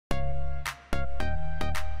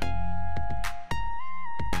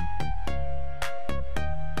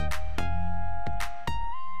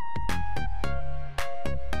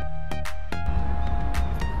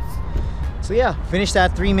So yeah, finished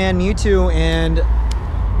that 3-man Mewtwo and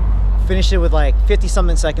finished it with like 50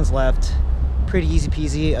 something seconds left. Pretty easy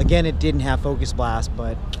peasy. Again, it didn't have Focus Blast,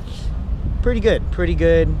 but pretty good.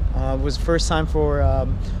 It was the first time for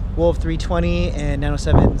Wolf 320 and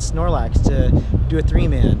 907 Snorlax to do a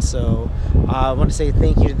 3-man. So I want to say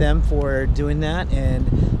thank you to them for doing that.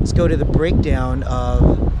 And let's go to the breakdown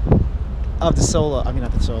of the solo. I mean,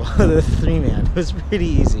 not the solo, the 3-man. It was pretty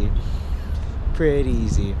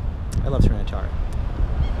easy. I love Tyranitar.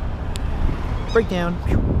 Breakdown.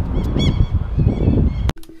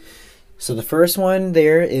 So the first one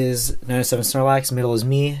there is 907 Snorlax, middle is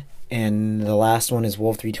me, and the last one is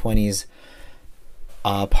Wolf 320's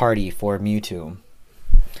party for Mewtwo.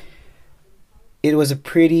 It was a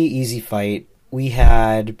pretty easy fight. We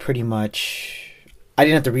had pretty much... I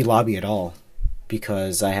didn't have to re-lobby at all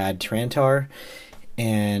because I had Tyranitar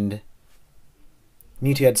and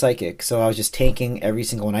Mewtwo had Psychic, so I was just tanking every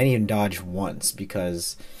single one. I didn't even dodge once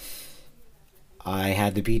because I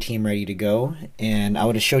had the B team ready to go, and I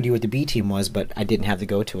would have showed you what the B team was, but I didn't have to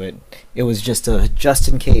go to it. It was just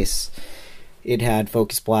in case it had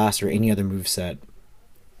Focus Blast or any other moveset.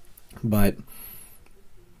 But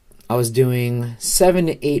I was doing 7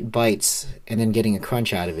 to 8 bites and then getting a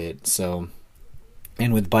crunch out of it. So,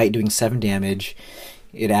 and with bite doing 7 damage,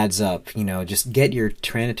 it adds up. You know, just get your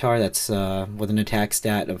Tyranitar that's with an attack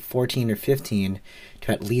stat of 14 or 15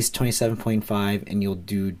 to at least 27.5, and you'll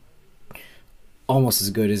do almost as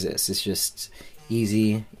good as this. It's just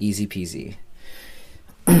easy peasy.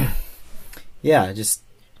 Yeah, just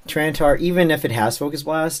Tyranitar, even if it has Focus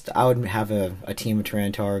Blast, I would have a team of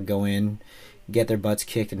Tyranitar go in, get their butts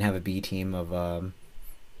kicked, and have a B team of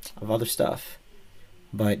other stuff.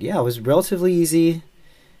 But yeah, it was relatively easy.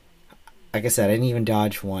 Like I said, I didn't even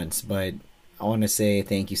dodge once, but I want to say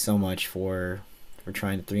thank you so much for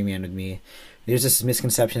trying to 3-man with me. There's this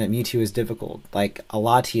misconception that Mewtwo is difficult. Like, a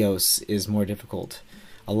Latios is more difficult.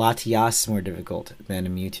 A Latias is more difficult than a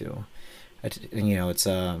Mewtwo. You know, it's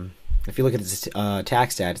if you look at its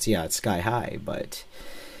attack stats, it's sky high, but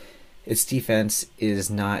its defense is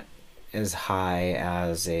not as high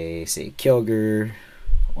as a, say, Kyogre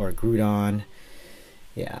or a Groudon.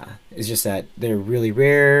 Yeah, it's just that they're really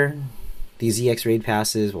rare. These EX raid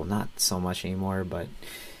passes, well, not so much anymore, but,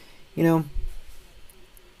 you know,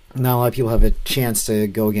 not a lot of people have a chance to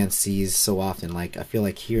go against these so often. Like, I feel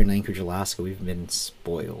like here in Anchorage, Alaska, we've been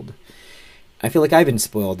spoiled. I feel like I've been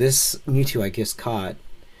spoiled. This Mewtwo I just caught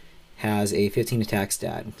has a 15 attack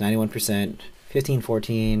stat, 91%, 15,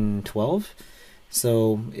 14, 12.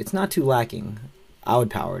 So it's not too lacking. I would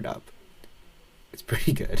power it up. It's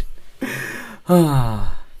pretty good.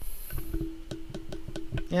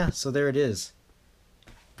 Yeah, so there it is.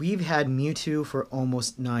 We've had Mewtwo for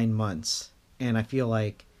almost 9 months, and I feel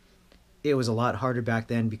like it was a lot harder back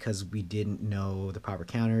then because we didn't know the proper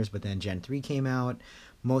counters, but then Gen 3 came out.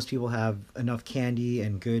 Most people have enough candy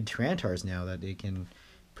and good Tyrantars now that they can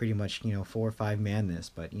pretty much, 4 or 5 man this,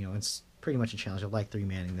 but, it's pretty much a challenge. I like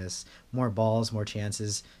 3-manning this. More balls, more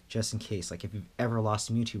chances, just in case. Like, if you've ever lost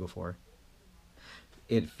to Mewtwo before,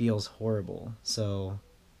 it feels horrible. So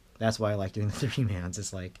that's why I like doing the 3-mans.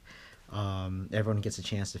 It's like everyone gets a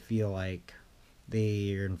chance to feel like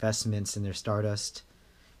their investments in their Stardust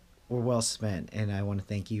were well spent. And I want to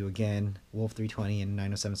thank you again, Wolf 320 and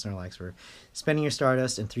 907 Snorlax, for spending your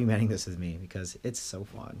Stardust and 3-manning this with me, because it's so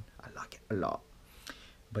fun. I like it a lot.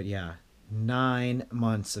 But yeah, 9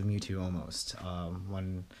 months of Mewtwo almost.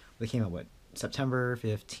 When they came out, September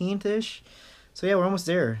 15th-ish? So yeah, we're almost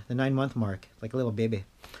there, the 9-month mark, like a little baby.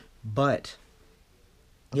 But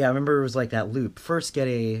yeah, I remember it was like that loop. First,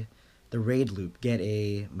 the raid loop. Get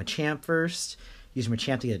a Machamp first. Use your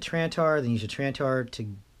Machamp to get a Tyranitar. Then use your Tyranitar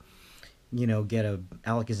to, get a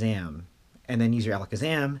Alakazam. And then use your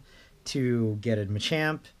Alakazam to get a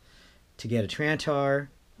Machamp, to get a Tyranitar,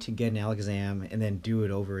 to get an Alakazam, and then do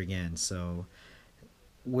it over again. So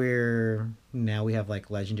now we have like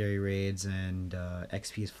legendary raids, and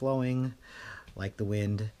XP is flowing like the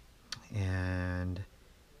wind. And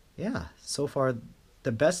yeah, so far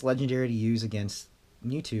the best legendary to use against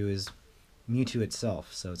Mewtwo is Mewtwo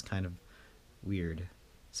itself, so it's kind of weird.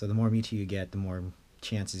 So the more Mewtwo you get, the more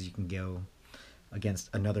chances you can go against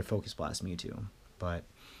another Focus Blast Mewtwo. But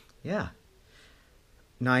yeah,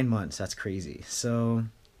 9 months, that's crazy. So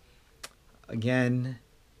again,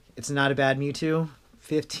 it's not a bad Mewtwo.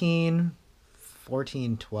 15,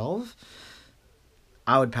 14, 12,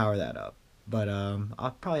 I would power that up. But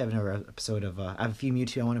I'll probably have another episode of I have a few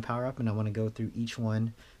Mewtwo I want to power up, and I want to go through each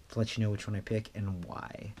one to let you know which one I pick and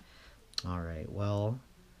why. Alright, well,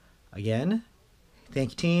 again, thank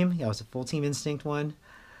you, team. That was a full Team Instinct one.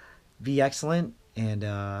 Be excellent,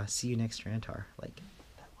 And see you next Tyranitar. Like.